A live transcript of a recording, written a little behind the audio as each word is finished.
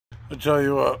I tell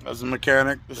you what, as a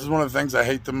mechanic, this is one of the things I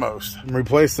hate the most. I'm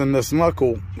replacing this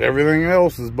knuckle. Everything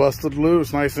else is busted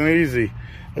loose, nice and easy.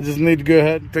 I just need to go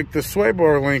ahead and take the sway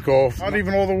bar link off. Not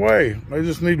even all the way. I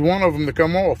just need one of them to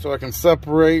come off so I can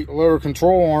separate the lower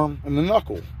control arm and the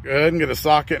knuckle. Go ahead and get a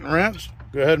socket and wrench.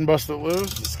 Go ahead and bust it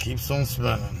loose. Just keeps on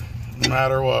spinning, no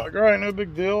matter what. Like, all right, no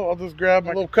big deal. I'll just grab my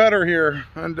little cutter here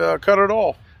and cut it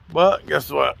off. But guess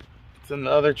what? It's in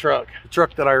the other truck. The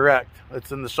truck that I wrecked.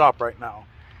 It's in the shop right now.